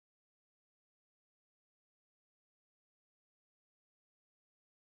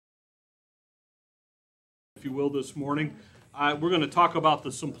if you will, this morning. We're going to talk about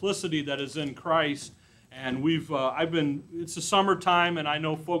the simplicity that is in Christ. And it's the summertime, and I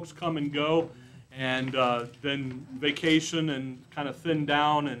know folks come and go, and then vacation and kind of thin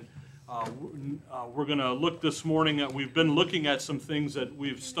down. And we're going to look this morning at, we've been looking at some things that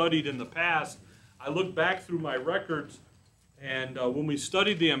we've studied in the past. I look back through my records, and when we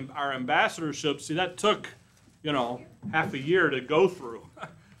studied our ambassadorship, see, that took, half a year to go through.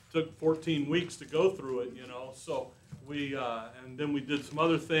 Took 14 weeks to go through it, So and then we did some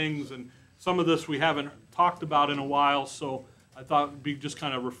other things, and some of this we haven't talked about in a while, so I thought it would be just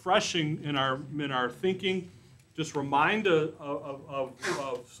kind of refreshing in our thinking, just remind of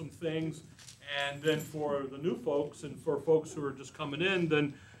some things, and then for the new folks and for folks who are just coming in,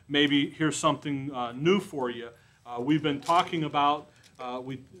 then maybe here's something new for you. We've been talking about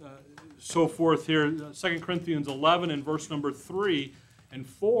so forth here, 2 Corinthians 11 and verse number 3 and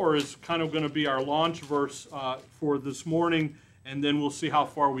 4 is kind of going to be our launch verse for this morning, and then we'll see how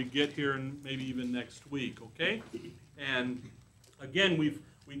far we get here and maybe even next week, okay? And again, we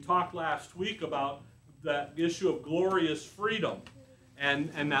talked last week about that issue of glorious freedom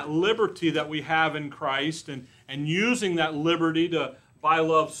and that liberty that we have in Christ, and using that liberty to, by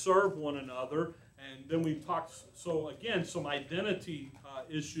love, serve one another. And then we talked, some identity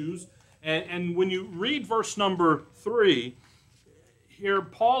issues. And when you read verse number 3, here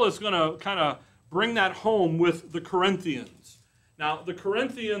Paul is going to kind of bring that home with the Corinthians. Now, the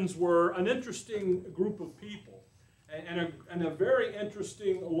Corinthians were an interesting group of people and a very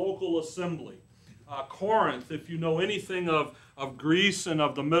interesting local assembly. Corinth, if you know anything of Greece and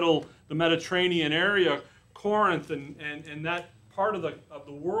of the Mediterranean area, Corinth and that part of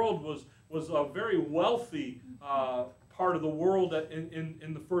the world was a very wealthy part of the world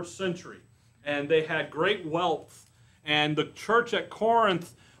in the first century. And they had great wealth. And the church at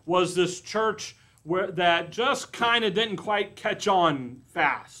Corinth was this church that just kind of didn't quite catch on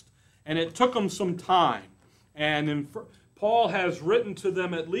fast. And it took them some time. And Paul has written to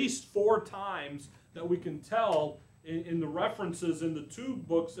them at least 4 times that we can tell in the references in the 2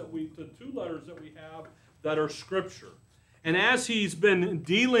 letters that we have that are Scripture. And as he's been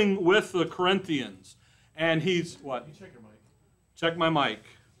dealing with the Corinthians, and he's, what? Can you check your mic? Check my mic.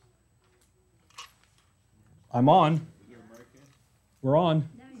 I'm on. We're on.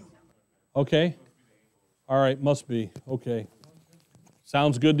 Okay. All right, must be. Okay.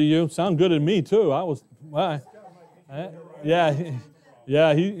 Sounds good to you? Sound good to me, too. Yeah,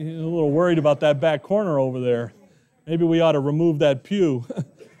 he's a little worried about that back corner over there. Maybe we ought to remove that pew,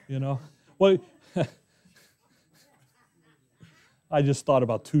 Well, I just thought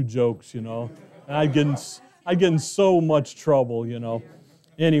about 2 jokes, I'd get in so much trouble,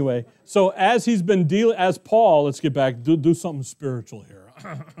 Anyway, so as he's been dealing, as Paul, let's get back, do something spiritual here,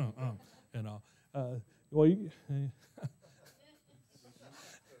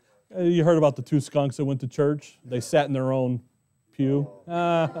 you heard about the 2 skunks that went to church? They sat in their own pew.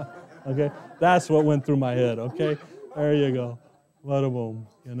 Okay, that's what went through my head, okay? There you go. Bada boom,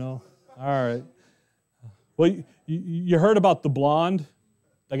 All right. Well, you heard about the blonde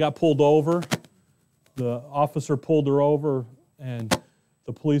that got pulled over? The officer pulled her over, and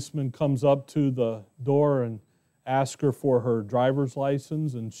the policeman comes up to the door and asks her for her driver's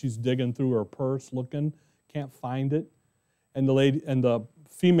license, and she's digging through her purse looking, can't find it. And the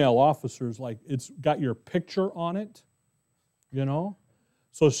female officer's like, it's got your picture on it,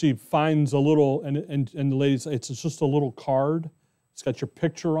 So she finds a little, and the lady says, it's just a little card. It's got your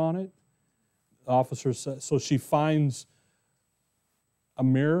picture on it. The officer says, so she finds a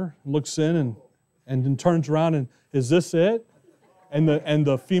mirror, looks in, and then turns around and, is this it? And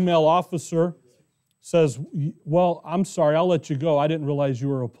the female officer says, well, I'm sorry, I'll let you go. I didn't realize you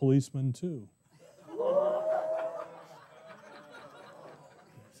were a policeman too.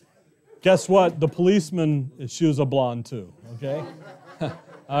 Guess what? The policeman, she was a blonde too, okay?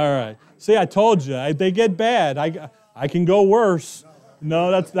 All right. See, I told you, they get bad. I can go worse.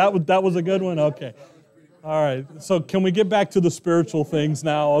 No, that was a good one? Okay. All right. So can we get back to the spiritual things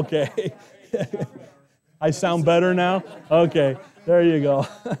now? Okay. I sound better now? Okay. There you go.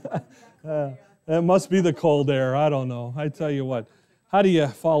 It must be the cold air. I don't know. I tell you what. How do you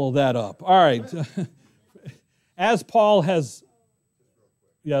follow that up? All right. As Paul has...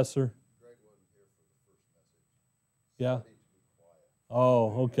 Yes, sir. Yeah?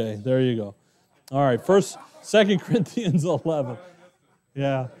 Oh, okay. There you go. All right. 2 Corinthians 11.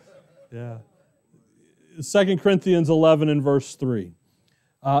 Yeah. 2 Corinthians 11 and verse 3.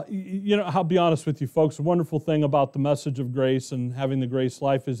 I'll be honest with you, folks. The wonderful thing about the message of grace and having the grace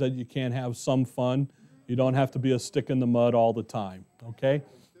life is that you can have some fun. You don't have to be a stick in the mud all the time, okay?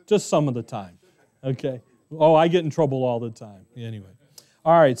 Just some of the time, okay? Oh, I get in trouble all the time. Anyway.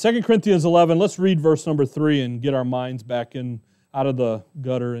 All right, 2 Corinthians 11. Let's read verse number 3 and get our minds back in out of the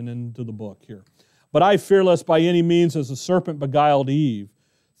gutter and into the book here. But I fear lest by any means as the serpent beguiled Eve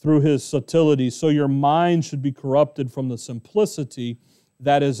through his subtlety, so your mind should be corrupted from the simplicity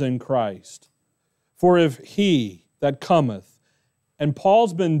that is in Christ. For if he that cometh, and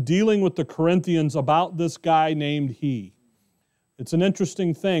Paul's been dealing with the Corinthians about this guy named he. It's an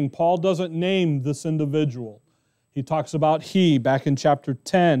interesting thing. Paul doesn't name this individual. He talks about he. Back in chapter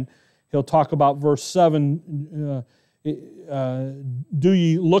 10, he'll talk about verse 7. Do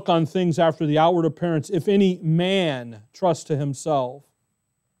ye look on things after the outward appearance? If any man trust to himself.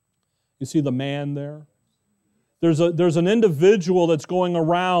 You see the man there? There's an individual that's going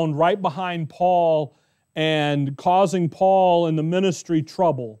around right behind Paul and causing Paul in the ministry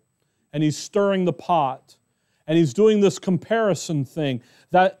trouble. And he's stirring the pot. And he's doing this comparison thing.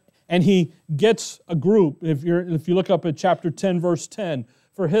 And he gets a group. If you look up at chapter 10, verse 10,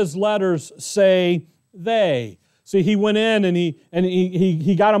 for his letters say they. See, he went in and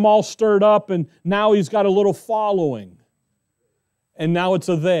he got them all stirred up, and now he's got a little following. And now it's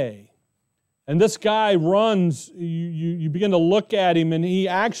a they. And this guy runs, you begin to look at him, and he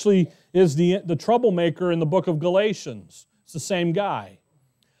actually is the troublemaker in the book of Galatians. It's the same guy.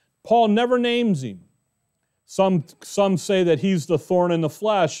 Paul never names him. Some say that he's the thorn in the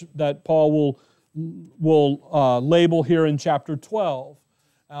flesh that Paul will label here in chapter 12.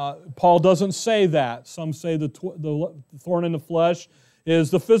 Paul doesn't say that. Some say the thorn in the flesh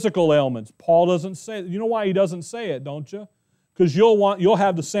is the physical ailments. Paul doesn't say it. You know why he doesn't say it, don't you? Because you'll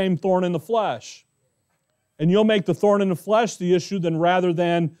have the same thorn in the flesh. And you'll make the thorn in the flesh the issue rather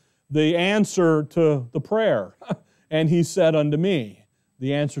than the answer to the prayer. And he said unto me,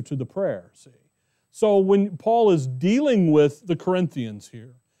 the answer to the prayer, see. So when Paul is dealing with the Corinthians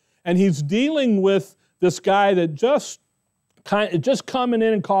here, and he's dealing with this guy that just coming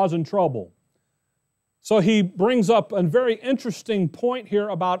in and causing trouble. So he brings up a very interesting point here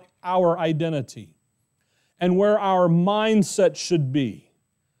about our identity and where our mindset should be.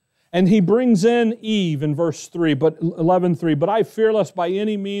 And he brings in Eve in verse 3, but 11:3. But I fear lest by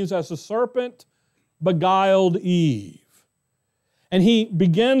any means as the serpent beguiled Eve. And he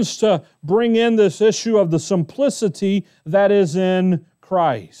begins to bring in this issue of the simplicity that is in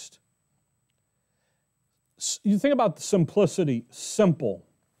Christ. You think about the simplicity, simple.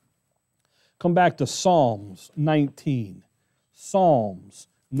 Come back to Psalms 19. Psalms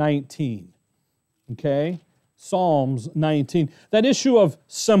 19. Okay? Psalms 19. That issue of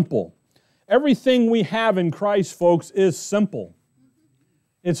simple. Everything we have in Christ, folks, is simple.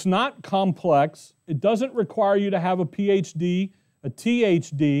 It's not complex. It doesn't require you to have a PhD, a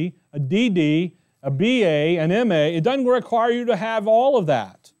THD, a DD, a BA, an MA. It doesn't require you to have all of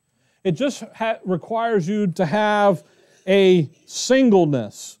that. It just requires you to have a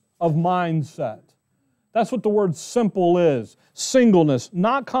singleness of mindset. That's what the word simple is. Singleness,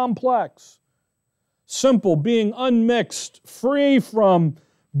 not complex. Simple, being unmixed, free from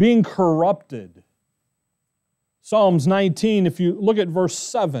being corrupted. Psalms 19, if you look at verse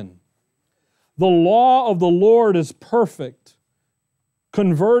 7, the law of the Lord is perfect,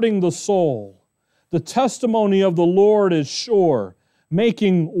 converting the soul. The testimony of the Lord is sure,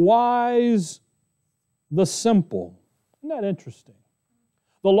 making wise the simple. Isn't that interesting?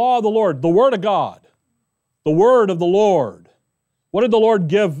 The law of the Lord, the Word of God, the Word of the Lord. What did the Lord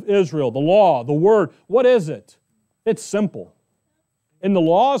give Israel? The law, the Word. What is it? It's simple. In the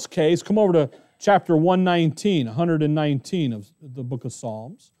law's case, come over to chapter 119 of the book of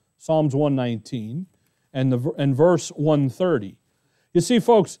Psalms, Psalms 119, and verse 130. You see,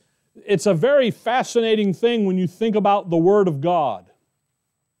 folks, it's a very fascinating thing when you think about the Word of God.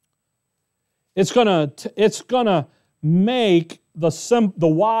 It's gonna make the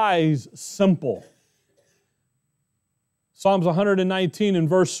wise simple. Psalms 119 and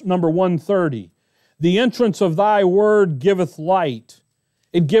verse number 130. The entrance of thy word giveth light.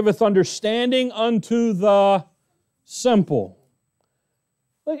 It giveth understanding unto the simple.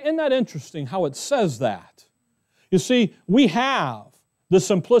 Isn't that interesting how it says that? You see, we have the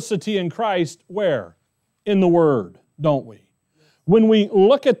simplicity in Christ where? In the Word, don't we? When we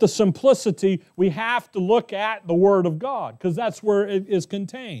look at the simplicity, we have to look at the Word of God because that's where it is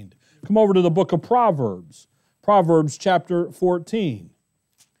contained. Come over to the book of Proverbs. Proverbs chapter 14.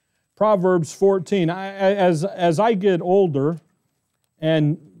 Proverbs 14. As I get older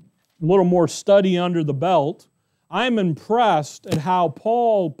and a little more study under the belt, I'm impressed at how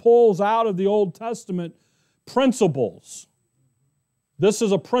Paul pulls out of the Old Testament principles. This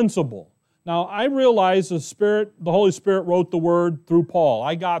is a principle. Now, I realize the Holy Spirit wrote the Word through Paul.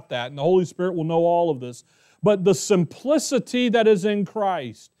 I got that, and the Holy Spirit will know all of this. But the simplicity that is in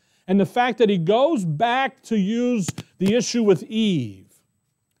Christ, and the fact that he goes back to use the issue with Eve.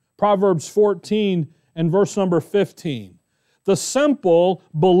 Proverbs 14 and verse number 15. The simple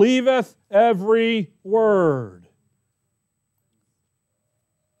believeth every word.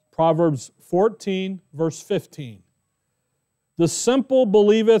 Proverbs 14, verse 15. The simple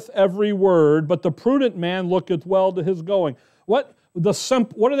believeth every word, but the prudent man looketh well to his going. What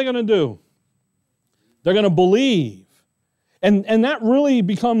are they going to do? They're going to believe. And that really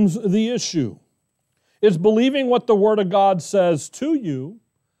becomes the issue. Is believing what the Word of God says to you,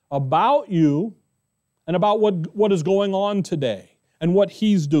 about you, and about what is going on today, and what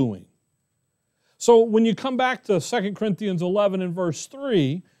He's doing. So when you come back to 2 Corinthians 11 and verse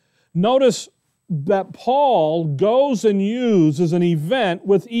 3, notice that Paul goes and uses an event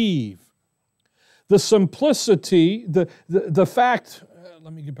with Eve. The simplicity, the fact,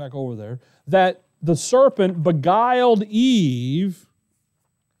 let me get back over there, that the serpent beguiled Eve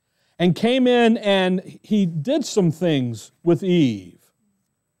and came in and he did some things with Eve.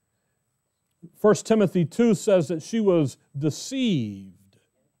 1 Timothy 2 says that she was deceived.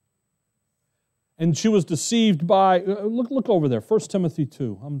 And she was deceived by, look over there, 1 Timothy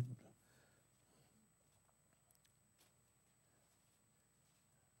 2.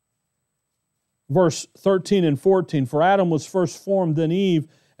 Verse 13 and 14, for Adam was first formed, then Eve,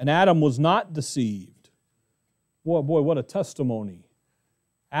 and Adam was not deceived. Boy, what a testimony.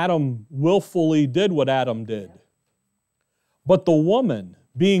 Adam willfully did what Adam did. But the woman,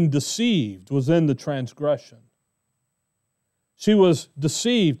 being deceived, was in the transgression. She was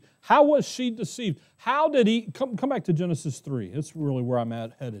deceived. How was she deceived? How did he, come back to Genesis 3. That's really where I'm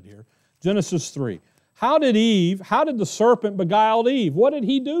headed here. Genesis 3. How did the serpent beguile Eve? What did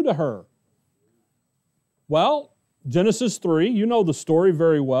he do to her? Well, Genesis 3, you know the story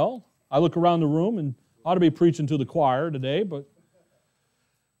very well. I look around the room and ought to be preaching to the choir today, but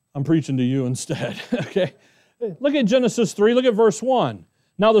I'm preaching to you instead, okay? Look at Genesis 3, look at verse 1.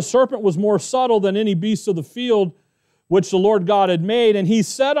 Now the serpent was more subtle than any beast of the field which the Lord God had made, and he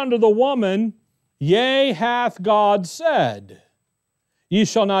said unto the woman, Yea, hath God said, Ye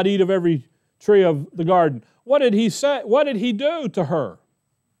shall not eat of every tree of the garden. What did he say? What did he do to her?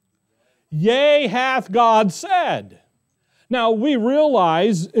 Yea, hath God said. Now, we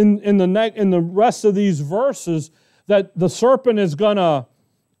realize in the rest of these verses that the serpent he's going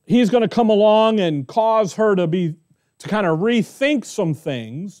to come along and cause her to kind of rethink some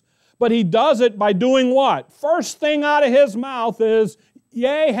things, but he does it by doing what? First thing out of his mouth is,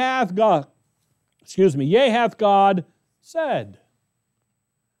 Yea, hath God said.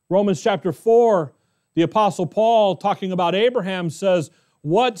 Romans chapter 4, the Apostle Paul, talking about Abraham, says,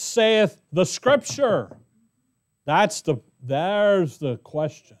 What saith the Scripture? There's the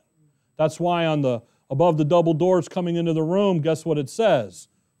question. That's why above the double doors coming into the room, guess what it says?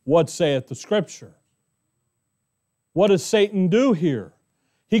 What saith the Scripture? What does Satan do here?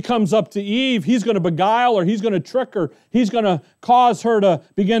 He comes up to Eve, he's going to beguile her, he's going to trick her, he's going to cause her to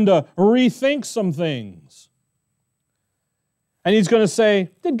begin to rethink some things. And he's going to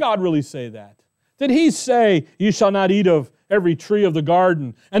say, did God really say that? Did He say, you shall not eat of every tree of the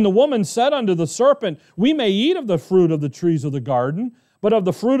garden? And the woman said unto the serpent, we may eat of the fruit of the trees of the garden, but of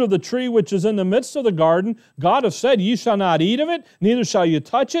the fruit of the tree which is in the midst of the garden, God hath said, ye shall not eat of it, neither shall you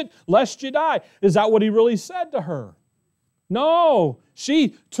touch it, lest you die. Is that what He really said to her? No,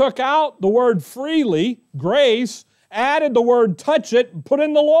 she took out the word freely, grace, added the word touch it, put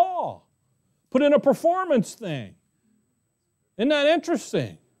in the law, put in a performance thing. Isn't that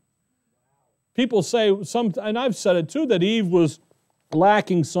interesting? People say, and I've said it too, that Eve was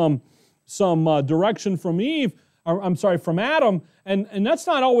lacking some direction from from Adam, and that's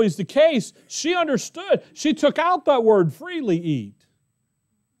not always the case. She understood. She took out that word freely eat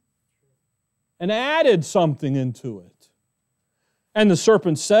and added something into it. And the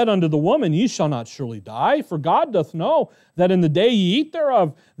serpent said unto the woman, Ye shall not surely die, for God doth know that in the day ye eat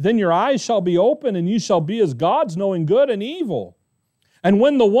thereof, then your eyes shall be open, and ye shall be as gods, knowing good and evil. And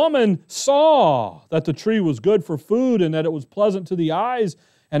when the woman saw that the tree was good for food, and that it was pleasant to the eyes,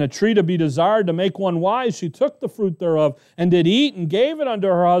 and a tree to be desired to make one wise, she took the fruit thereof, and did eat, and gave it unto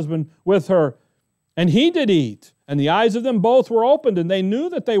her husband with her. And he did eat, and the eyes of them both were opened, and they knew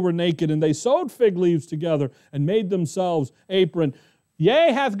that they were naked, and they sewed fig leaves together, and made themselves apron.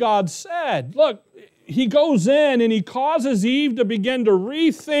 Yea, hath God said. Look, he goes in, and he causes Eve to begin to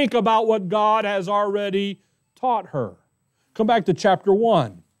rethink about what God has already taught her. Come back to chapter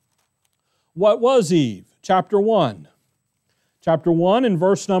 1. What was Eve? Chapter 1. Chapter 1 and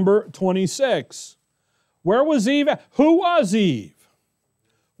verse number 26. Where was Eve at? Who was Eve?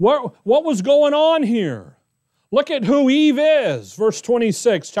 What was going on here? Look at who Eve is. Verse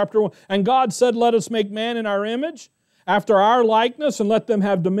 26, chapter 1. And God said, let us make man in our image, after our likeness, and let them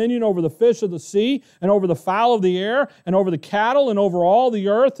have dominion over the fish of the sea, and over the fowl of the air, and over the cattle, and over all the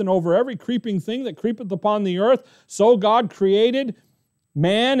earth, and over every creeping thing that creepeth upon the earth. So God created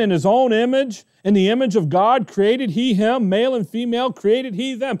man in His own image. In the image of God created He him, male and female created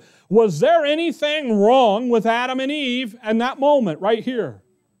He them. Was there anything wrong with Adam and Eve in that moment right here?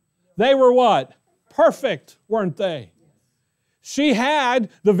 They were what? Perfect, weren't they? She had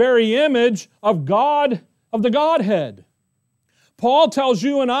the very image of God, of the Godhead. Paul tells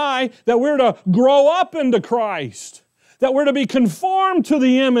you and I that we're to grow up into Christ, that we're to be conformed to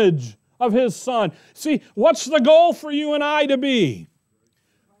the image of His Son. See, what's the goal for you and I to be?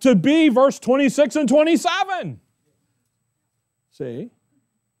 To be, verse 26 and 27. See?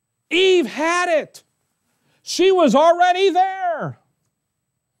 Eve had it. She was already there.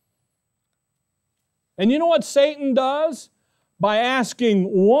 And you know what Satan does? By asking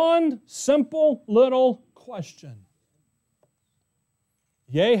one simple little question.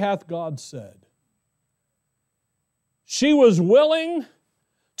 Yea, hath God said. She was willing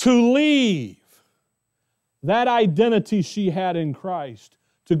to leave that identity she had in Christ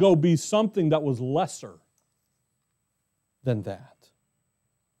to go be something that was lesser than that.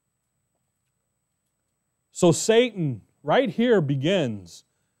 So Satan, right here, begins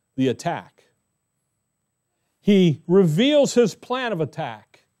the attack. He reveals his plan of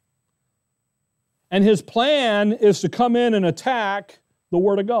attack. And his plan is to come in and attack the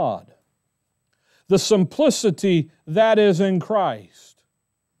Word of God. The simplicity that is in Christ.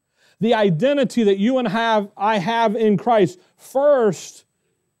 The identity that you and I have in Christ. First,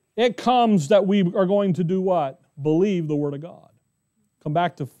 it comes that we are going to do what? Believe the Word of God. Come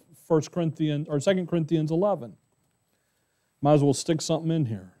back to 2 Corinthians 11. Might as well stick something in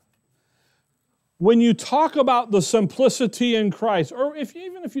here. When you talk about the simplicity in Christ, or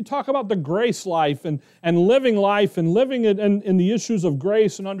even if you talk about the grace life and living life and living it in the issues of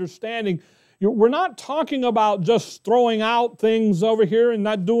grace and understanding, we're not talking about just throwing out things over here and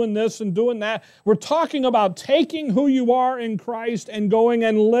not doing this and doing that. We're talking about taking who you are in Christ and going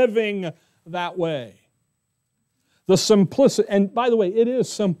and living that way. The simplicity, and by the way, it is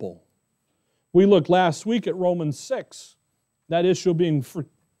simple. We looked last week at Romans 6, that issue of being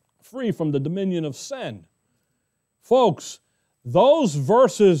free from the dominion of sin. Folks, those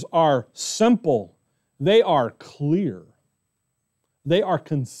verses are simple. They are clear. They are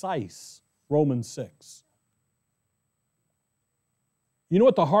concise. Romans 6. You know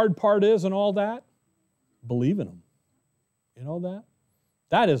what the hard part is in all that? Believing them. You know that?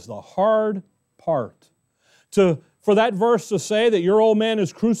 That is the hard part. For that verse to say that your old man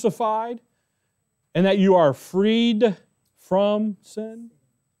is crucified and that you are freed from sin.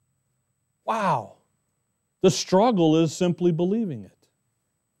 Wow. The struggle is simply believing it.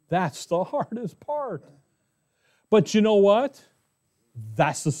 That's the hardest part. But you know what?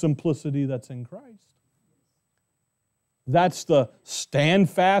 That's the simplicity that's in Christ. That's the stand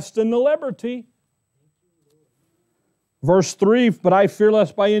fast in the liberty. Verse 3, but I fear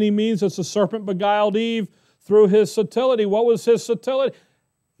lest by any means as the serpent beguiled Eve through his subtlety. What was his subtlety?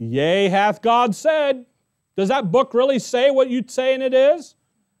 Yea, hath God said. Does that book really say what you're saying it is?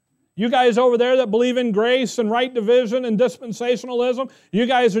 You guys over there that believe in grace and right division and dispensationalism, you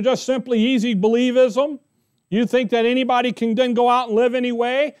guys are just simply easy believism. You think that anybody can then go out and live any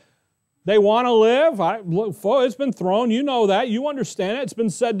way they want to live? It's been thrown. You know that. You understand it. It's been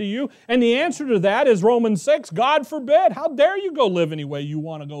said to you. And the answer to that is Romans 6. God forbid. How dare you go live any way you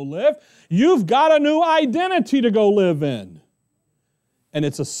want to go live? You've got a new identity to go live in. And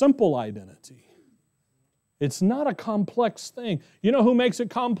it's a simple identity. It's not a complex thing. You know who makes it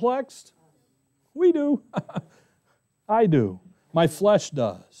complex? We do. I do. My flesh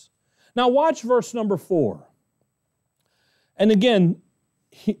does. Now watch verse number 4. And again,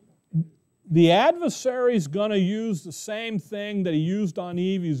 the adversary's going to use the same thing that he used on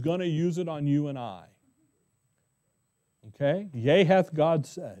Eve. He's going to use it on you and I. Okay? Yea, hath God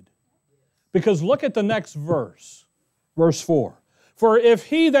said. Because look at the next verse. Verse 4. For if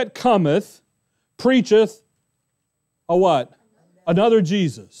he that cometh preacheth a what? Another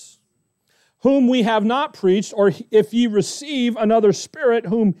Jesus, whom we have not preached, or if ye receive another spirit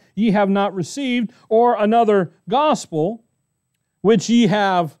whom ye have not received, or another gospel, which ye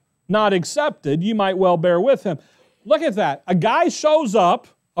have not accepted, ye might well bear with him. Look at that. A guy shows up,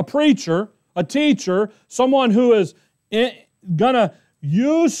 a preacher, a teacher, someone who is going to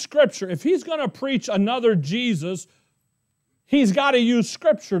use Scripture. If he's going to preach another Jesus, he's got to use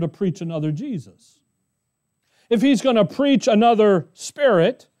Scripture to preach another Jesus. If he's going to preach another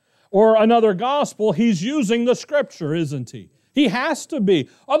spirit or another gospel, he's using the Scripture, isn't he? He has to be.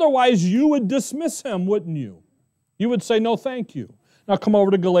 Otherwise, you would dismiss him, wouldn't you? You would say, no, thank you. Now come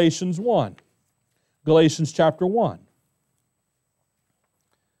over to Galatians 1. Galatians chapter 1.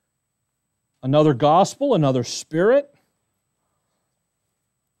 Another gospel, another spirit,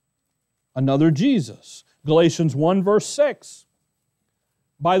 another Jesus. Galatians 1 verse 6.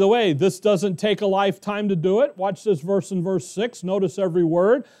 By the way, this doesn't take a lifetime to do it. Watch this verse in verse 6. Notice every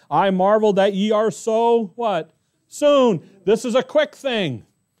word. I marvel that ye are so, what? Soon. This is a quick thing.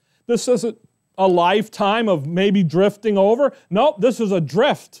 This isn't a lifetime of maybe drifting over. Nope, this is a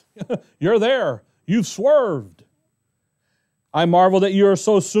drift. You're there. You've swerved. I marvel that you are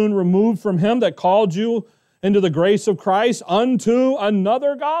so soon removed from him that called you into the grace of Christ unto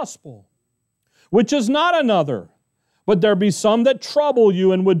another gospel, which is not another. But there be some that trouble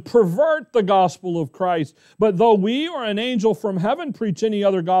you and would pervert the gospel of Christ. But though we or an angel from heaven preach any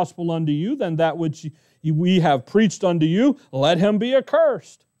other gospel unto you than that which we have preached unto you, let him be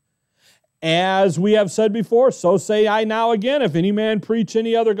accursed. As we have said before, so say I now again, if any man preach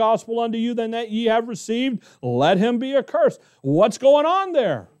any other gospel unto you than that ye have received, let him be accursed. What's going on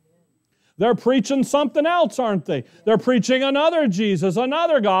there? They're preaching something else, aren't they? They're preaching another Jesus,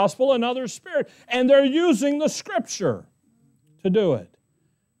 another gospel, another spirit, and they're using the Scripture to do it.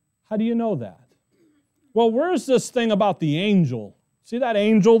 How do you know that? Well, where's this thing about the angel? See that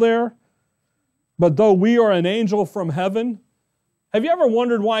angel there? But though we are an angel from heaven, have you ever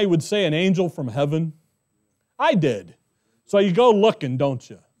wondered why he would say an angel from heaven? I did. So you go looking, don't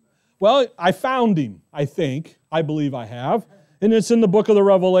you? Well, I found him, I think. I believe I have. And it's in the book of the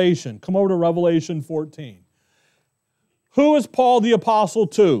Revelation. Come over to Revelation 14. Who is Paul the apostle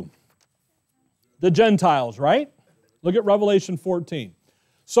to? The Gentiles, right? Look at Revelation 14.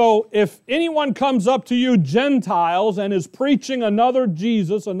 So if anyone comes up to you, Gentiles, and is preaching another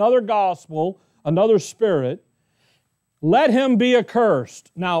Jesus, another gospel, another spirit, let him be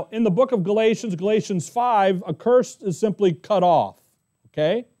accursed. Now, in the book of Galatians, Galatians 5, accursed is simply cut off,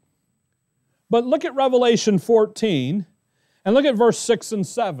 okay? But look at Revelation 14, and look at verse 6 and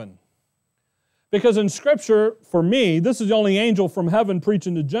 7. Because in Scripture, for me, this is the only angel from heaven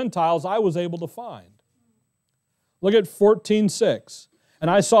preaching to Gentiles I was able to find. Look at 14:6. And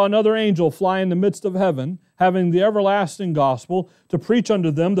I saw another angel fly in the midst of heaven, having the everlasting gospel, to preach unto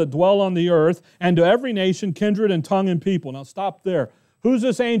them that dwell on the earth, and to every nation, kindred, and tongue, and people. Now stop there. Who's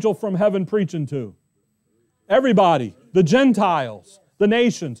this angel from heaven preaching to? Everybody. The Gentiles. The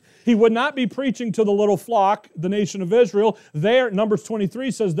nations. He would not be preaching to the little flock, the nation of Israel. There, Numbers 23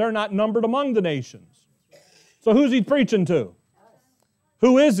 says they're not numbered among the nations. So who's he preaching to?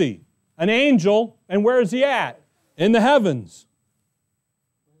 Who is he? An angel, and where is he at? In the heavens.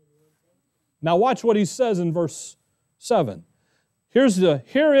 Now watch what he says in verse 7. Here is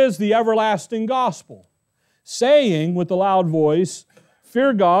the everlasting gospel, saying with a loud voice,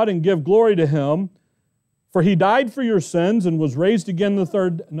 fear God and give glory to him, for he died for your sins and was raised again the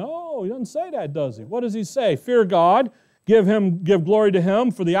third. No, he doesn't say that, does he? What does he say? Fear God, give glory to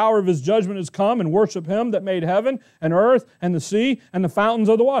him, for the hour of his judgment has come, and worship him that made heaven and earth and the sea and the fountains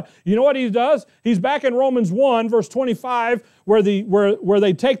of the water. You know what he does? He's back in Romans 1, verse 25, where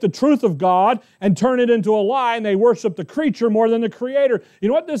they take the truth of God and turn it into a lie, and they worship the creature more than the Creator. You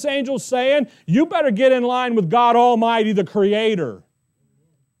know what this angel's saying? You better get in line with God Almighty, the Creator.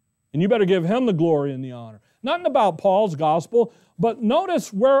 And you better give him the glory and the honor. Nothing about Paul's gospel, but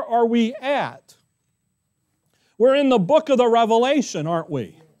notice where are we at? We're in the book of the Revelation, aren't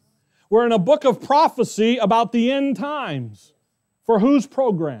we? We're in a book of prophecy about the end times. For whose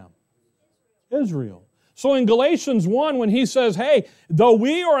program? Israel. So in Galatians 1, when he says, hey, though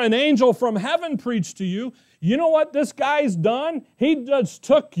we or an angel from heaven preach to you, you know what this guy's done? He just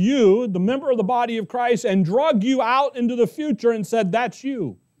took you, the member of the body of Christ, and drug you out into the future and said, that's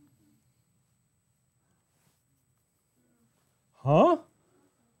you. Huh?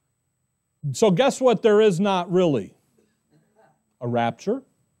 So guess what there is not really? A rapture.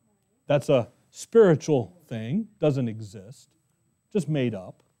 That's a spiritual thing. Doesn't exist. Just made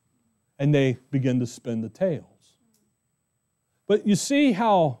up. And they begin to spin the tales. But you see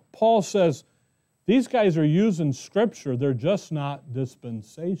how Paul says, these guys are using Scripture. They're just not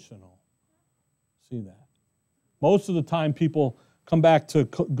dispensational. See that? Most of the time people come back to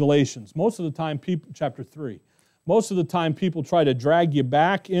Galatians. Most of the time, chapter 3. Most of the time people try to drag you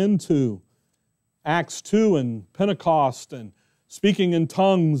back into Acts 2 and Pentecost and speaking in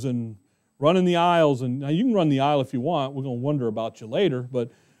tongues and running the aisles. And now you can run the aisle if you want. We're going to wonder about you later.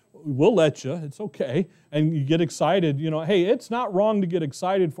 But we'll let you. It's okay. And you get excited. Hey, it's not wrong to get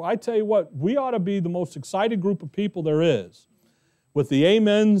excited for. I tell you what, we ought to be the most excited group of people there is, with the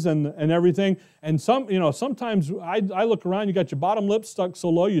amens and everything. And sometimes I look around, you got your bottom lip stuck so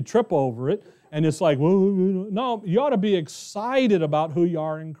low you trip over it, and it's like, well, no, you ought to be excited about who you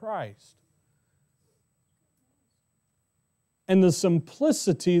are in Christ. And the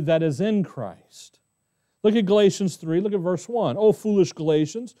simplicity that is in Christ. Look at Galatians 3, look at verse 1. O foolish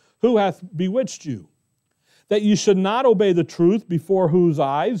Galatians, who hath bewitched you, that you should not obey the truth, before whose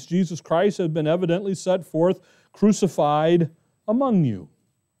eyes Jesus Christ has been evidently set forth, crucified among you.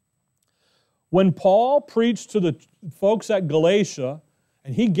 When Paul preached to the folks at Galatia,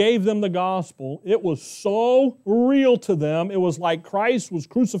 and he gave them the gospel, it was so real to them, it was like Christ was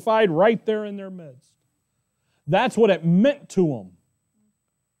crucified right there in their midst. That's what it meant to them.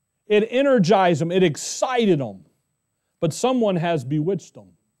 It energized them. It excited them. But someone has bewitched them.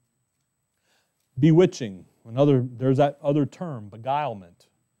 Bewitching. There's that other term, beguilement.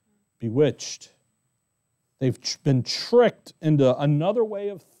 Bewitched. They've been tricked into another way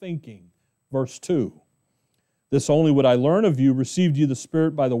of thinking. Verse 2. This only would I learn of you. Received you the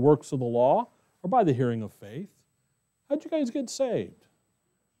Spirit by the works of the law, or by the hearing of faith? How'd you guys get saved?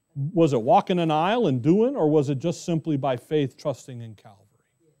 Was it walking an aisle and doing, or was it just simply by faith trusting in Calvary?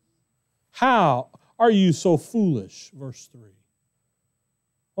 How are you so foolish? Verse 3.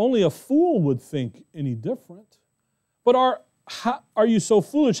 Only a fool would think any different. But are you so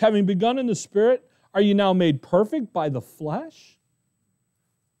foolish? Having begun in the Spirit, are you now made perfect by the flesh?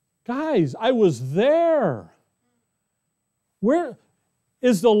 Guys, I was there. Where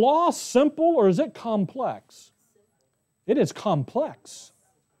is the law simple, or is it complex? It is complex.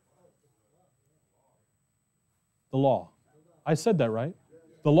 The law. I said that right.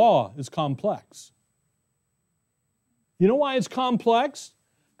 The law is complex. You know why it's complex?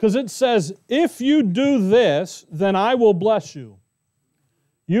 Because it says, if you do this, then I will bless you.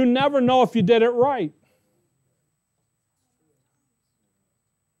 You never know if you did it right.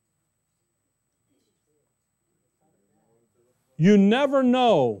 You never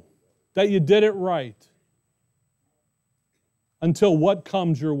know that you did it right until what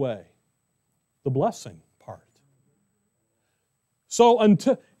comes your way? The blessing. So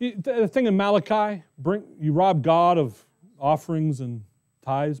until the thing in Malachi, you rob God of offerings and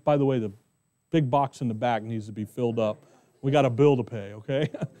tithes. By the way, the big box in the back needs to be filled up. We got a bill to pay, okay?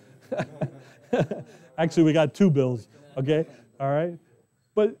 Actually, we got 2 bills, okay? All right?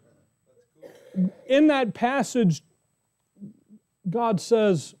 But in that passage, God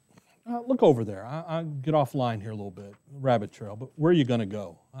says, look over there. I'll get offline here a little bit, rabbit trail, but where are you going to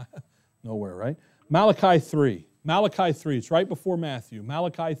go? Nowhere, right? Malachi 3. Malachi 3, it's right before Matthew.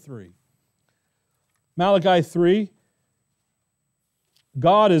 Malachi 3. Malachi 3,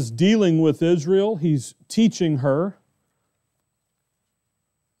 God is dealing with Israel. He's teaching her.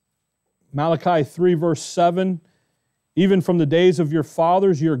 Malachi 3, verse 7, even from the days of your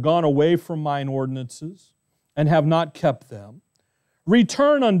fathers you are gone away from mine ordinances, and have not kept them.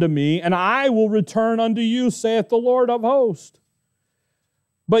 Return unto me, and I will return unto you, saith the Lord of hosts.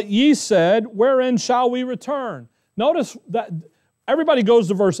 But ye said, wherein shall we return? Notice that everybody goes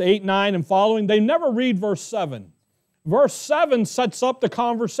to verse 8, 9, and following. They never read verse 7. Verse 7 sets up the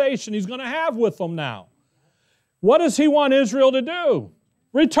conversation he's going to have with them now. What does he want Israel to do?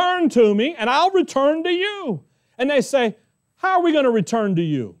 Return to me, and I'll return to you. And they say, how are we going to return to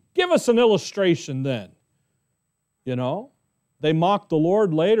you? Give us an illustration then. You know, they mock the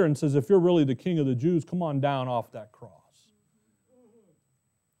Lord later and says, if you're really the King of the Jews, come on down off that cross.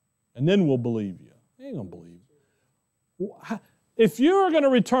 And then we'll believe you. They ain't going to believe you. If you're going to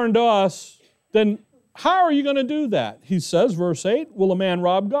return to us, then how are you going to do that? He says, verse 8, will a man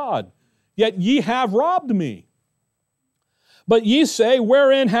rob God? Yet ye have robbed me. But ye say,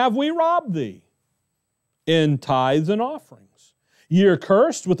 wherein have we robbed thee? In tithes and offerings. Ye are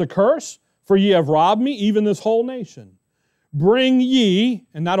cursed with a curse, for ye have robbed me, even this whole nation. Bring ye,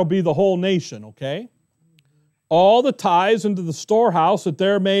 and that'll be the whole nation, okay? All the tithes into the storehouse, that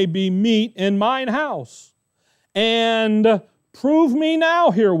there may be meat in mine house. And prove me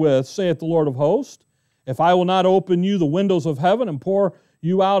now herewith, saith the Lord of hosts, if I will not open you the windows of heaven and pour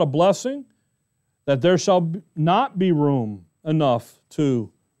you out a blessing, that there shall not be room enough to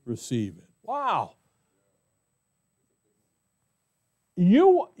receive it. Wow.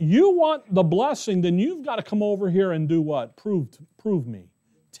 You want the blessing, then you've got to come over here and do what? Prove me.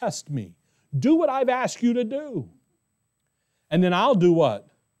 Test me. Do what I've asked you to do. And then I'll do what?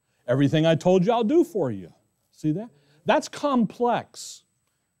 Everything I told you I'll do for you. See that? That's complex.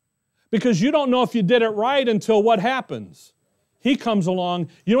 Because you don't know if you did it right until what happens? He comes along.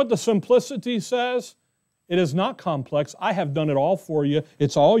 You know what the simplicity says? It is not complex. I have done it all for you.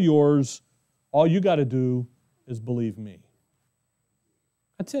 It's all yours. All you got to do is believe me.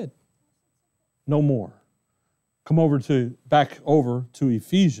 That's it. No more. Come back over to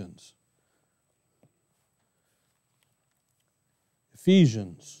Ephesians.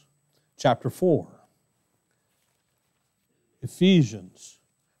 Ephesians chapter 4. Ephesians.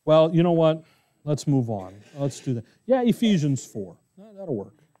 Well, you know what? Let's move on. Let's do that. Yeah, Ephesians 4. That'll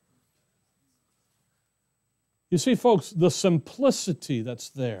work. You see, folks, the simplicity that's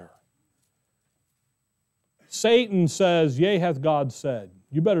there. Satan says, yea, hath God said.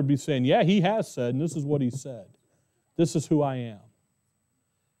 You better be saying, yeah, he has said, and this is what he said. This is who I am.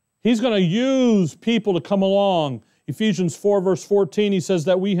 He's going to use people to come along. Ephesians 4, verse 14, he says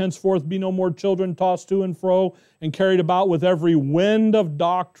that we henceforth be no more children tossed to and fro and carried about with every wind of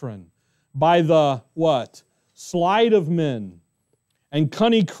doctrine by the, what? Sleight of men and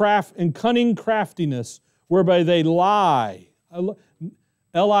cunning craftiness whereby they lie.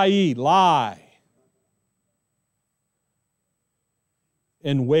 L-I-E, lie.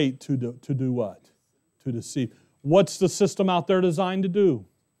 And wait to do what? To deceive. What's the system out there designed to do?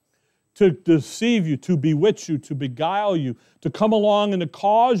 To deceive you, to bewitch you, to beguile you, to come along and to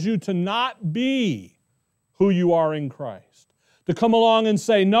cause you to not be who you are in Christ. To come along and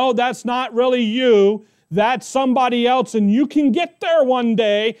say, no, that's not really you, that's somebody else, and you can get there one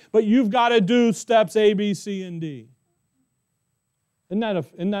day, but you've got to do steps A, B, C, and D. Isn't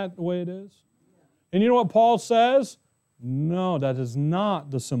that the way it is? And you know what Paul says? No, that is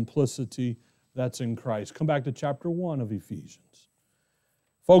not the simplicity that's in Christ. Come back to chapter 1 of Ephesians.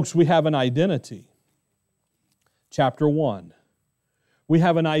 Folks, we have an identity. Chapter 1. We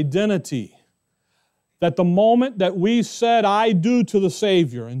have an identity that the moment that we said, I do to the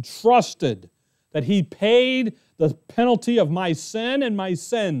Savior and trusted that He paid the penalty of my sin and my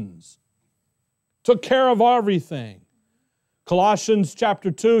sins, took care of everything. Colossians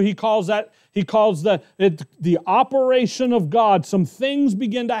chapter 2, he calls the operation of God. Some things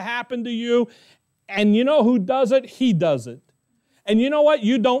begin to happen to you, and you know who does it? He does it. And you know what?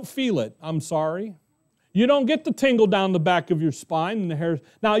 You don't feel it. I'm sorry. You don't get the tingle down the back of your spine and the hairs.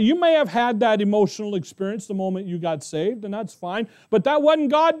 Now, you may have had that emotional experience the moment you got saved, and that's fine, but that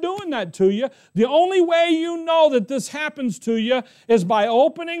wasn't God doing that to you. The only way you know that this happens to you is by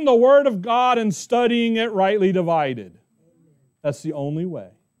opening the Word of God and studying it rightly divided. That's the only way.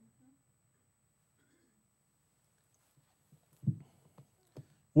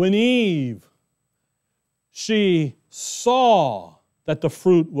 When Eve, she saw that the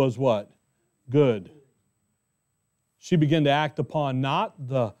fruit was what? Good. She began to act upon not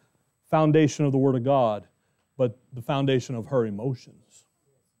the foundation of the Word of God, but the foundation of her emotions.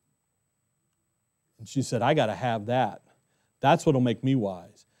 And she said, I got to have that. That's what will make me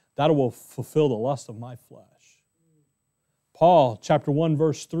wise. That will fulfill the lust of my flesh. Paul, chapter 1,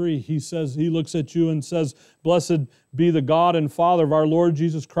 verse 3, he looks at you and says, Blessed be the God and Father of our Lord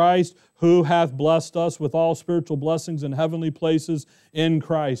Jesus Christ, who hath blessed us with all spiritual blessings in heavenly places in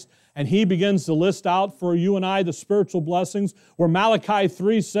Christ. And he begins to list out for you and I the spiritual blessings, where Malachi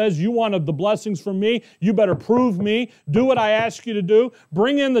 3 says, you wanted the blessings from me, you better prove me, do what I ask you to do,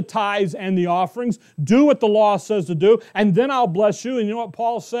 bring in the tithes and the offerings, do what the law says to do, and then I'll bless you. And you know what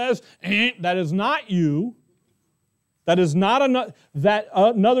Paul says? That is not you. That is not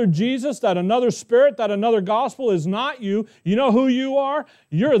another Jesus, that another spirit, that another gospel is not you. You know who you are?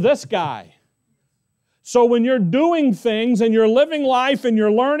 You're this guy. So when you're doing things and you're living life and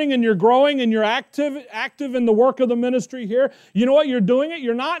you're learning and you're growing and you're active in the work of the ministry here, you know what you're doing it?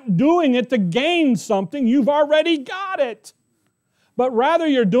 You're not doing it to gain something. You've already got it. But rather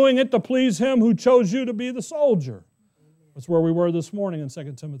you're doing it to please Him who chose you to be the soldier. That's where we were this morning in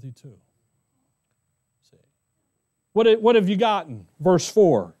 2 Timothy 2. What have you gotten? Verse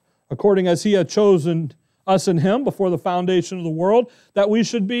 4. According as He had chosen us in Him before the foundation of the world, that we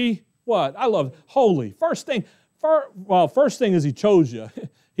should be, what? I love it. Holy. First thing is He chose you.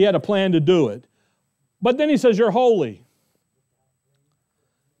 He had a plan to do it. But then He says you're holy.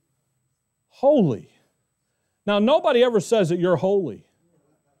 Holy. Now, nobody ever says that you're holy.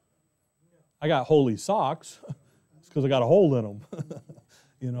 I got holy socks. It's because I got a hole in them.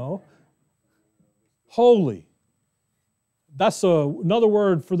 You know? Holy. That's another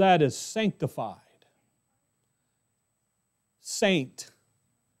word for that is sanctified. Saint.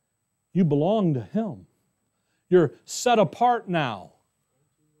 You belong to Him. You're set apart now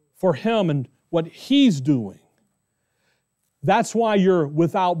for Him and what He's doing. That's why you're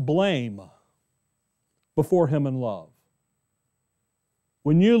without blame before Him in love.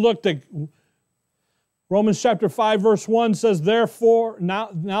 When you looked at, Romans chapter 5 verse 1 says, therefore,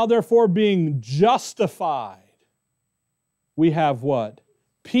 now therefore being justified, we have what?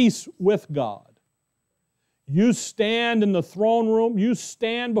 Peace with God. You stand in the throne room, you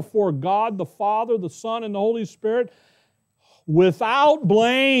stand before God the Father, the Son, and the Holy Spirit without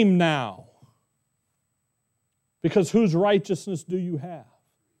blame now. Because whose righteousness do you have?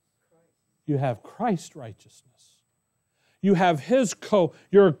 You have Christ's righteousness. You have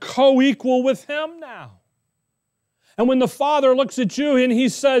you're co-equal with Him now. And when the Father looks at you and He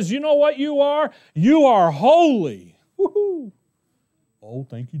says, you know what you are? You are holy. Woo-hoo. Oh,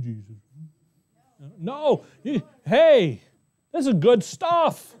 thank you, Jesus. No, hey, this is good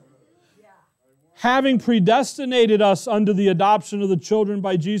stuff. Having predestinated us unto the adoption of the children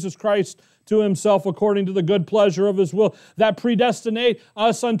by Jesus Christ to Himself according to the good pleasure of His will. That predestinate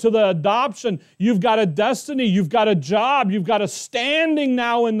us unto the adoption. You've got a destiny, you've got a job, you've got a standing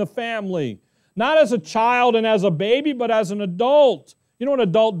now in the family. Not as a child and as a baby, but as an adult. You know what an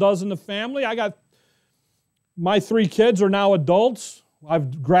adult does in the family? My 3 kids are now adults.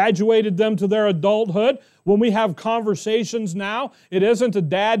 I've graduated them to their adulthood. When we have conversations now, it isn't a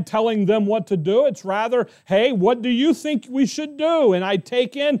dad telling them what to do. It's rather, hey, what do you think we should do? And I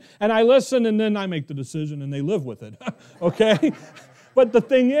take in and I listen and then I make the decision and they live with it. Okay? But the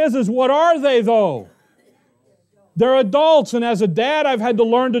thing is what are they though? They're adults, and as a dad, I've had to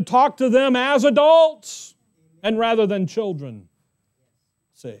learn to talk to them as adults and rather than children.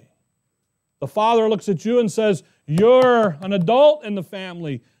 See? The Father looks at you and says, you're an adult in the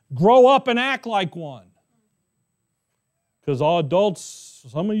family. Grow up and act like one. Because all adults,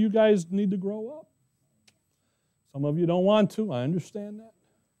 some of you guys need to grow up. Some of you don't want to. I understand that.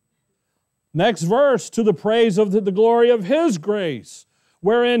 Next verse, to the praise of the glory of His grace,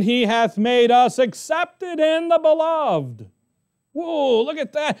 wherein He hath made us accepted in the beloved. Whoa, look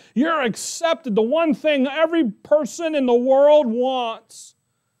at that. You're accepted. The one thing every person in the world wants.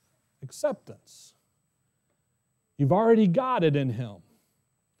 Acceptance. You've already got it in Him.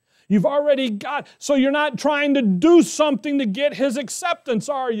 You've already got, so you're not trying to do something to get His acceptance,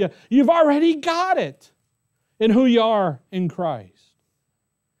 are you? You've already got it in who you are in Christ,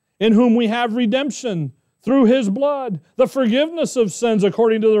 in whom we have redemption through His blood, the forgiveness of sins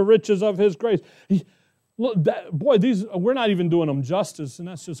according to the riches of His grace. Look, we're not even doing them justice, and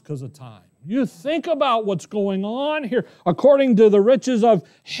that's just because of time. You think about what's going on here. According to the riches of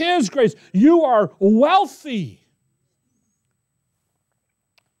His grace, you are wealthy.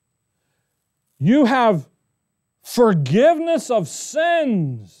 You have forgiveness of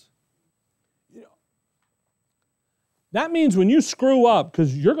sins. That means when you screw up,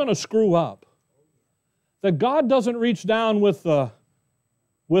 because you're going to screw up, that God doesn't reach down with a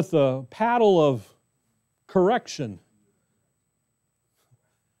paddle of correction.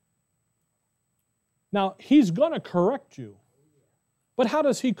 Now, He's going to correct you. But how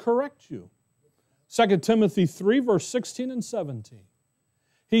does He correct you? 2 Timothy 3, verse 16 and 17.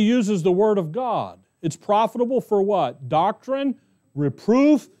 He uses the Word of God. It's profitable for what? Doctrine,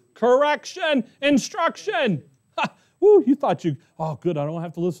 reproof, correction, instruction. Woo, you thought oh good, I don't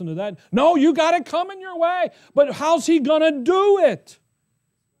have to listen to that. No, you got it coming your way. But how's He going to do it?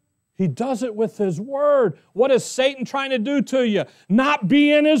 He does it with His Word. What is Satan trying to do to you? Not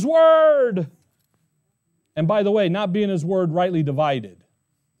be in His Word. And by the way, not be in His Word rightly divided.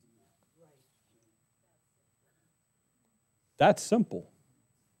 That's simple.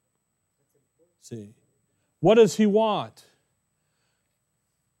 See, what does he want?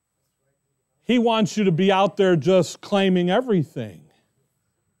 He wants you to be out there just claiming everything.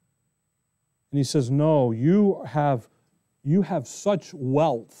 And he says, no, you have such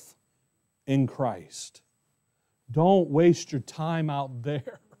wealth in Christ. Don't waste your time out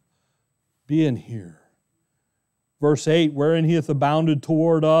there. Be in here. Verse 8, wherein He hath abounded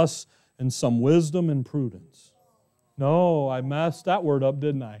toward us in some wisdom and prudence. No, I messed that word up,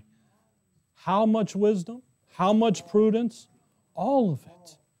 didn't I? How much wisdom? How much prudence? All of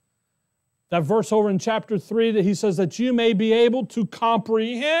it. That verse over in chapter 3 that he says that you may be able to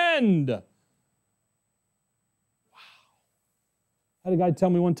comprehend. Wow. I had a guy tell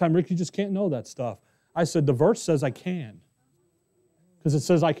me one time, Rick, you just can't know that stuff. I said, the verse says I can. Because it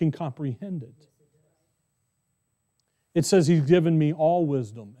says I can comprehend it. It says He's given me all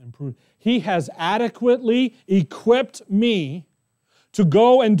wisdom and prudence. He has adequately equipped me to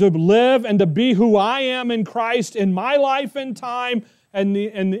go and to live and to be who I am in Christ in my life and time and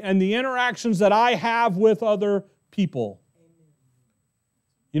the interactions that I have with other people.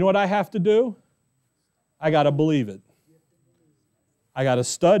 You know what I have to do? I got to believe it. I got to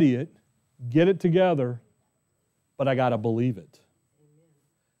study it, get it together, but I got to believe it.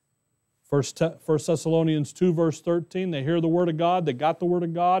 First Thessalonians 2, verse 13, they hear the word of God, they got the word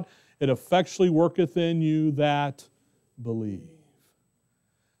of God, it effectually worketh in you that believe.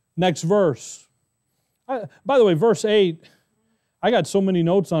 Next verse. By the way, verse 8, I got so many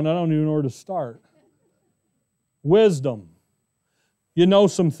notes on it, I don't even know where to start. Wisdom. You know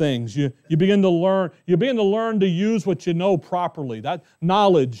some things. You begin to learn. You begin to learn to use what you know properly. That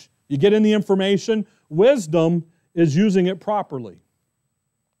knowledge. You get in the information. Wisdom is using it properly.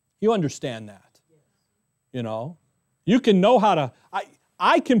 You understand that. You know. You can know how to.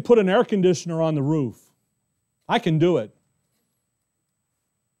 I can put an air conditioner on the roof. I can do it.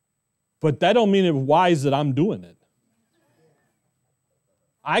 But that don't mean it's wise that I'm doing it.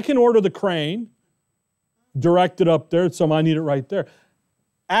 I can order the crane, direct it up there, so I need it right there.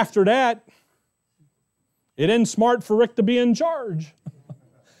 After that, it isn't smart for Rick to be in charge.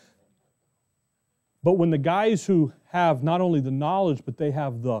 But when the guys who have not only the knowledge, but they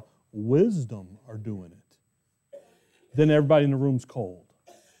have the wisdom are doing it, then everybody in the room's cold.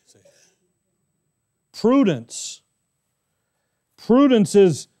 See? Prudence. Prudence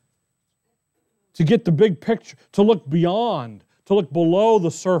is to get the big picture, to look beyond, to look below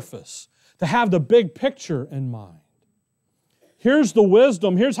the surface, to have the big picture in mind. Here's the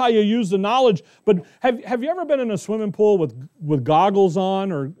wisdom. Here's how you use the knowledge. But have you ever been in a swimming pool with goggles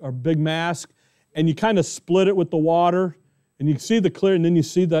on or big mask, and you kind of split it with the water, and you see the clear, and then you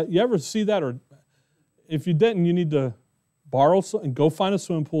see that? You ever see that? Or if you didn't, you need to borrow some and go find a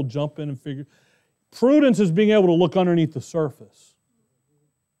swimming pool, jump in and figure. Prudence is being able to look underneath the surface.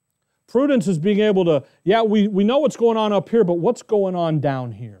 Prudence is being able to, we know what's going on up here, but what's going on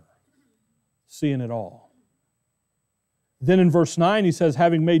down here? Seeing it all. Then in verse 9 he says,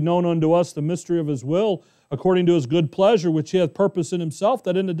 having made known unto us the mystery of His will, according to His good pleasure, which He hath purposed in Himself,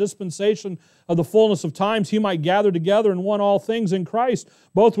 that in the dispensation of the fullness of times He might gather together in one all things in Christ,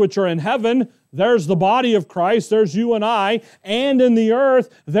 both which are in heaven, there's the body of Christ, there's you and I, and in the earth,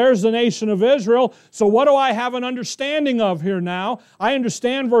 there's the nation of Israel. So what do I have an understanding of here now? I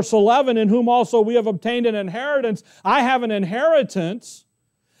understand verse 11, in whom also we have obtained an inheritance. I have an inheritance,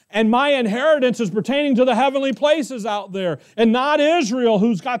 and my inheritance is pertaining to the heavenly places out there, and not Israel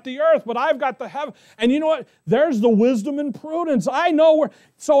who's got the earth, but I've got the heaven. And you know what? There's the wisdom and prudence. I know where,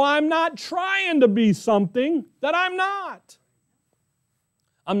 so I'm not trying to be something that I'm not.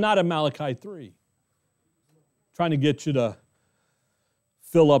 I'm not in Malachi 3. Trying to get you to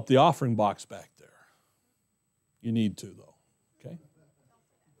fill up the offering box back there. You need to, though. Okay?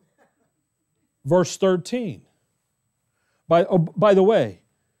 Verse 13. By the way,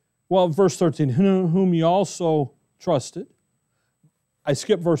 verse 13, whom ye also trusted. I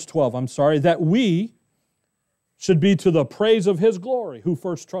skipped verse 12, I'm sorry. That we should be to the praise of His glory, who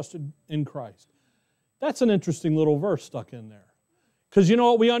first trusted in Christ. That's an interesting little verse stuck in there. Because you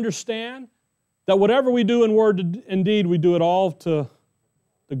know what we understand? That whatever we do in word and deed, we do it all to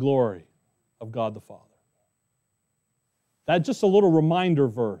the glory of God the Father. That's just a little reminder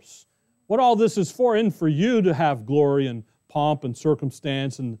verse. What all this is for, isn't for you to have glory and pomp and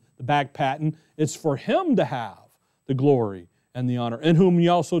circumstance and the back patent. It's for Him to have the glory and the honor, in whom ye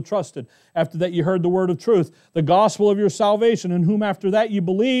also trusted. After that ye heard the word of truth, the gospel of your salvation, in whom after that ye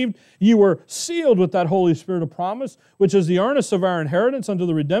believed, ye were sealed with that Holy Spirit of promise, which is the earnest of our inheritance unto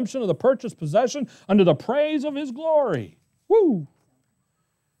the redemption of the purchased possession, unto the praise of His glory. Woo!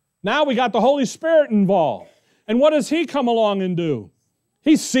 Now we got the Holy Spirit involved. And what does He come along and do?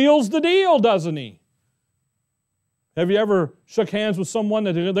 He seals the deal, doesn't He? Have you ever shook hands with someone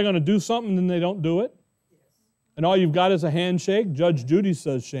that they're going to do something and then they don't do it? And all you've got is a handshake? Judge Judy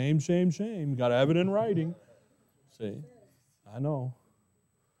says, shame, shame, shame. You've got to have it in writing. See? I know.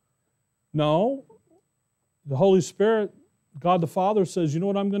 No. The Holy Spirit, God the Father says, you know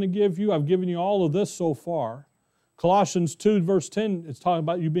what I'm going to give you? I've given you all of this so far. Colossians 2, verse 10, it's talking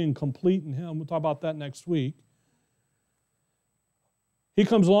about you being complete in Him. We'll talk about that next week. He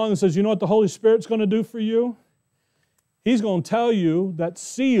comes along and says, you know what the Holy Spirit's going to do for you? He's going to tell you that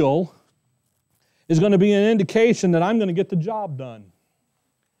seal is going to be an indication that I'm going to get the job done.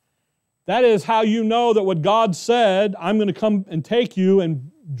 That is how you know that what God said, I'm going to come and take you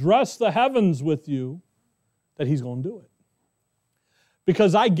and dress the heavens with you, that He's going to do it.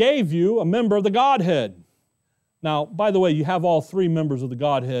 Because I gave you a member of the Godhead. Now, by the way, you have all three members of the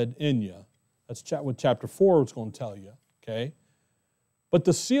Godhead in you. That's what chapter 4 is going to tell you, okay? But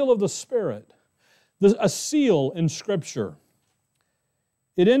the seal of the Spirit, a seal in Scripture,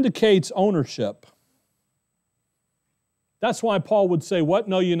 it indicates ownership. That's why Paul would say, what?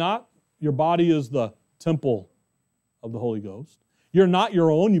 No, you're not. Your body is the temple of the Holy Ghost. You're not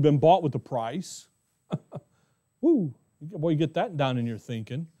your own. You've been bought with a price. Woo. Boy, you get that down in your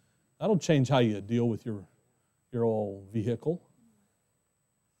thinking. That'll change how you deal with your old vehicle.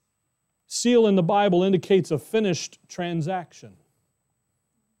 Seal in the Bible indicates a finished transaction.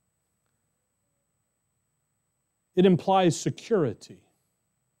 It implies security.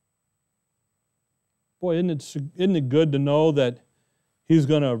 Boy, isn't it good to know that He's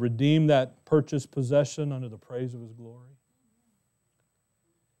going to redeem that purchased possession under the praise of His glory?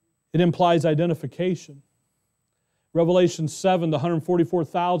 It implies identification. Revelation 7, the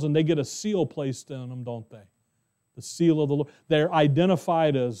 144,000, they get a seal placed on them, don't they? The seal of the Lord. They're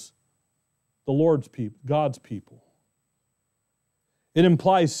identified as the Lord's people, God's people. It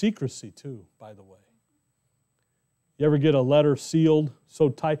implies secrecy too, by the way. You ever get a letter sealed so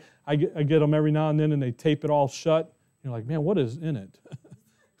tight? I get them every now and then, and they tape it all shut. You're like, man, what is in it?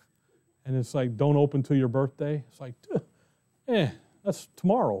 And it's like, don't open till your birthday. It's like, that's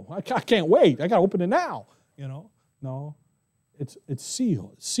tomorrow. I can't wait. I got to open it now. You know? No, it's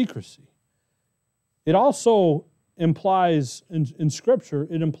sealed. It's secrecy. It also implies, in Scripture,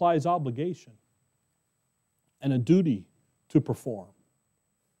 it implies obligation and a duty to perform.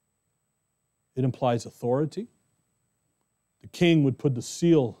 It implies authority. The king would put the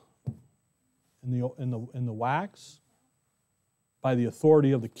seal in the wax by the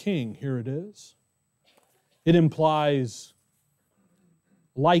authority of the king. Here it is. It implies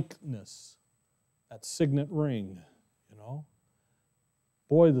likeness, that signet ring, you know.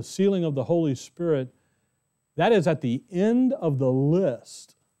 Boy, the sealing of the Holy Spirit, that is at the end of the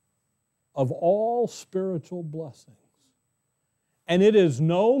list of all spiritual blessings. And it is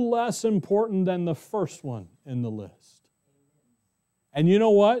no less important than the first one in the list. And you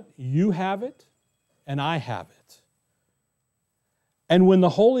know what? You have it, and I have it. And when the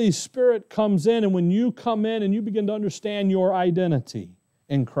Holy Spirit comes in, and when you come in and you begin to understand your identity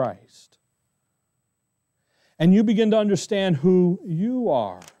in Christ, and you begin to understand who you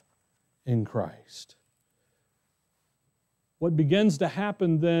are in Christ, what begins to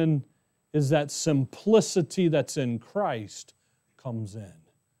happen then is that simplicity that's in Christ comes in.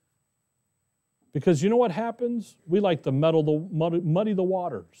 Because you know what happens? We like to muddy the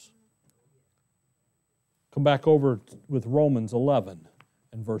waters. Come back over with Romans 11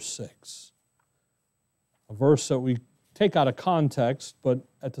 and verse 6. A verse that we take out of context, but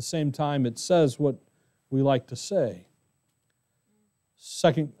at the same time it says what we like to say.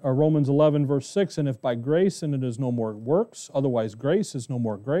 Romans 11 verse 6, and if by grace, then it is no more works, otherwise grace is no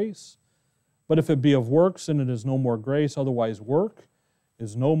more grace. But if it be of works, then it is no more grace, otherwise work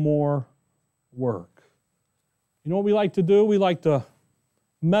is no more work. You know what we like to do? We like to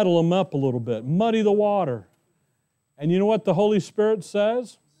muddle them up a little bit, muddy the water. And you know what the Holy Spirit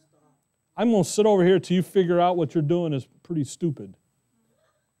says? I'm going to sit over here till you figure out what you're doing is pretty stupid.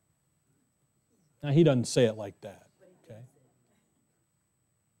 Now, He doesn't say it like that, okay?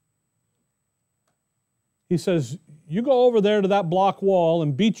 He says, you go over there to that block wall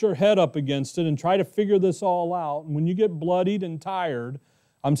and beat your head up against it and try to figure this all out. And when you get bloodied and tired,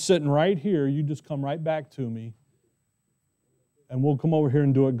 I'm sitting right here. You just come right back to me, and we'll come over here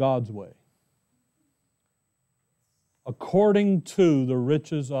and do it God's way. According to the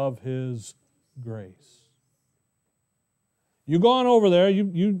riches of His grace. You go on over there,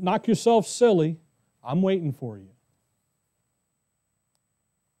 you knock yourself silly, I'm waiting for you.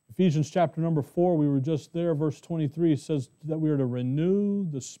 Ephesians chapter number 4, we were just there, verse 23, says that we are to renew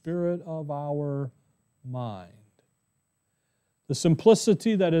the spirit of our mind. The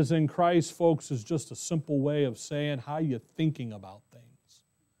simplicity that is in Christ, folks, is just a simple way of saying how you're thinking about things.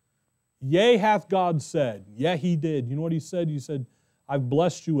 Yea, hath God said. Yeah, He did. You know what He said? He said, I've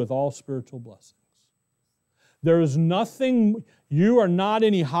blessed you with all spiritual blessings. There is nothing, you are not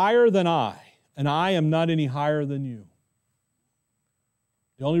any higher than I, and I am not any higher than you.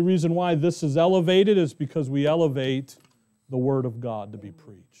 The only reason why this is elevated is because we elevate the Word of God to be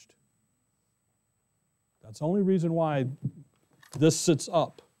preached. That's the only reason why this sits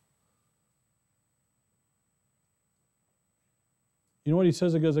up. You know what He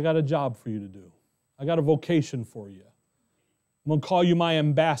says? He goes, I got a job for you to do. I got a vocation for you. I'm going to call you my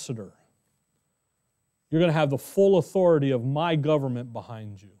ambassador. You're going to have the full authority of my government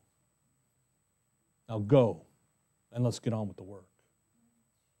behind you. Now go, and let's get on with the work.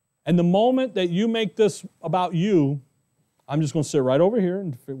 And the moment that you make this about you, I'm just going to sit right over here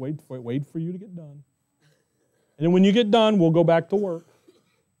and wait for you to get done. And then when you get done, we'll go back to work.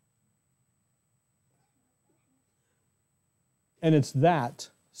 And it's that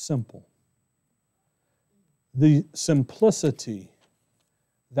simple. The simplicity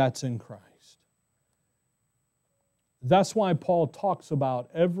that's in Christ. That's why Paul talks about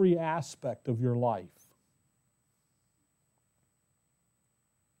every aspect of your life.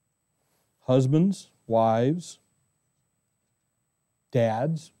 husbands, wives,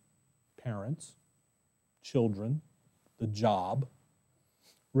 dads, parents, children, the job,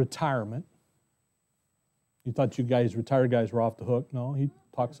 retirement. You thought you guys, retired guys, were off the hook? No, he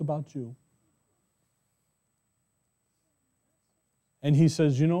talks about you. And he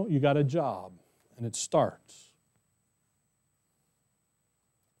says, you know, you got a job, and it starts.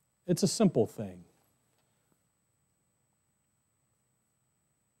 It's a simple thing.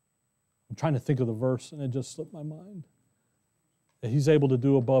 I'm trying to think of the verse, and it just slipped my mind. That he's able to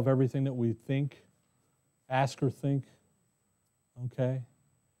do above everything that we think, ask or think. Okay?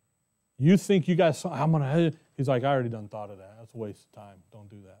 You think you got something, I'm going to, he's like, I already done thought of that. That's a waste of time. Don't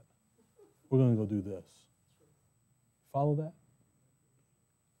do that. We're going to go do this. Follow that?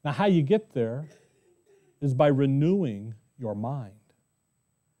 Now, how you get there is by renewing your mind.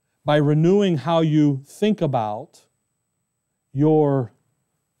 By renewing how you think about your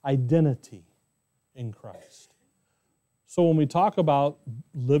identity in Christ. So when we talk about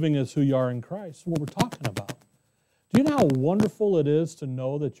living as who you are in Christ, what we're talking about. Do you know how wonderful it is to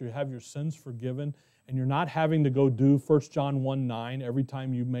know that you have your sins forgiven and you're not having to go do 1 John 1:9 every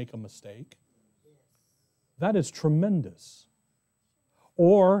time you make a mistake? That is tremendous.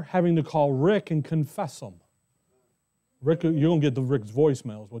 Or having to call Rick and confess them. Rick, you're going to get Rick's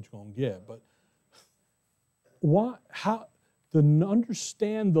voicemail is what you're going to get. But to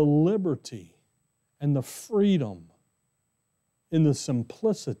understand the liberty and the freedom in the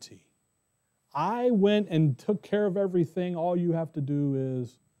simplicity. I went and took care of everything. All you have to do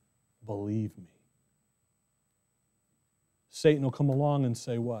is believe me. Satan will come along and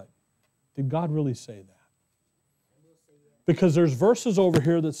say what? Did God really say that? Because there's verses over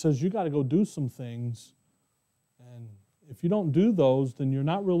here that says you got to go do some things, and if you don't do those, then you're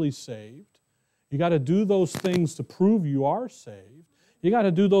not really saved. You got to do those things to prove you are saved. You got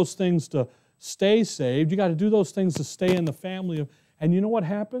to do those things to stay saved. You got to do those things to stay in the family. And you know what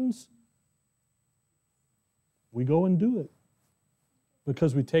happens? We go and do it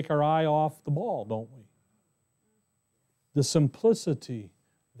because we take our eye off the ball, don't we? The simplicity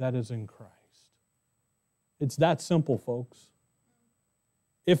that is in Christ. It's that simple, folks.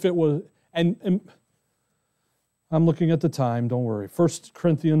 If it was, and I'm looking at the time, don't worry. 1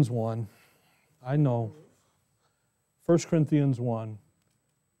 Corinthians 1. I know. 1 Corinthians 1.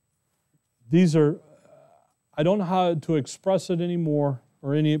 These are, I don't know how to express it anymore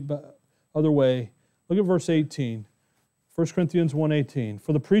or any other way. Look at verse 18. 1 Corinthians 1:18.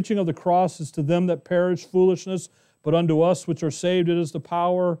 For the preaching of the cross is to them that perish foolishness, but unto us which are saved it is the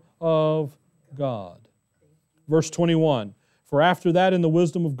power of God. Verse 21. For after that in the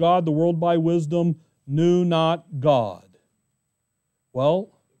wisdom of God, the world by wisdom knew not God.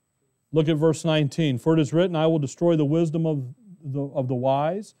 Well, look at verse 19. For it is written, I will destroy the wisdom of the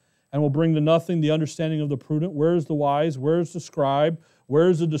wise, and will bring to nothing the understanding of the prudent. Where is the wise? Where is the scribe? Where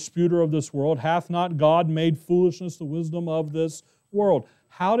is the disputer of this world? Hath not God made foolishness the wisdom of this world?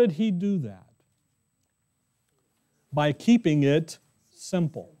 How did He do that? By keeping it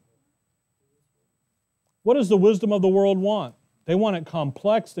simple. What does the wisdom of the world want? They want it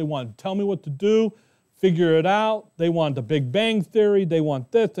complex. They want to tell me what to do, figure it out. They want the Big Bang Theory. They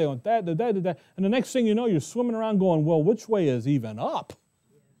want this, they want that. And the next thing you know, you're swimming around going, well, which way is even up?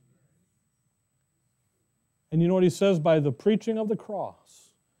 And you know what he says? By the preaching of the cross,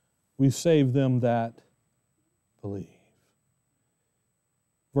 we save them that believe.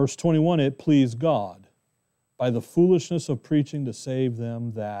 Verse 21, it pleased God by the foolishness of preaching to save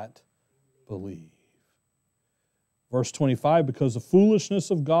them that believe. Verse 25, because the foolishness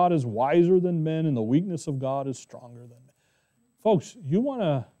of God is wiser than men, and the weakness of God is stronger than men. Folks, you want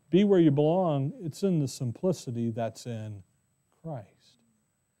to be where you belong, it's in the simplicity that's in Christ.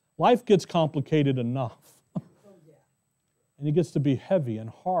 Life gets complicated enough. And it gets to be heavy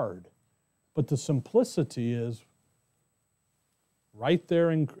and hard. But the simplicity is right there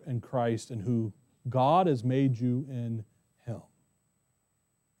in Christ and who God has made you in Him.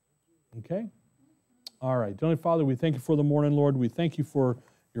 Okay? All right. Heavenly Father, we thank you for the morning, Lord. We thank you for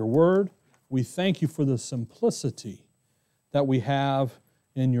your word. We thank you for the simplicity that we have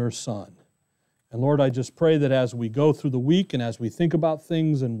in your Son. And Lord, I just pray that as we go through the week and as we think about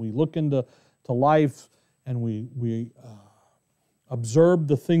things and we look into life and we observe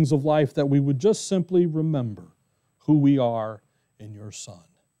the things of life, that we would just simply remember who we are in your Son.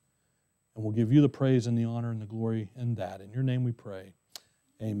 And we'll give you the praise and the honor and the glory in that. In your name we pray.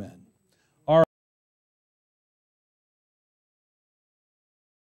 Amen.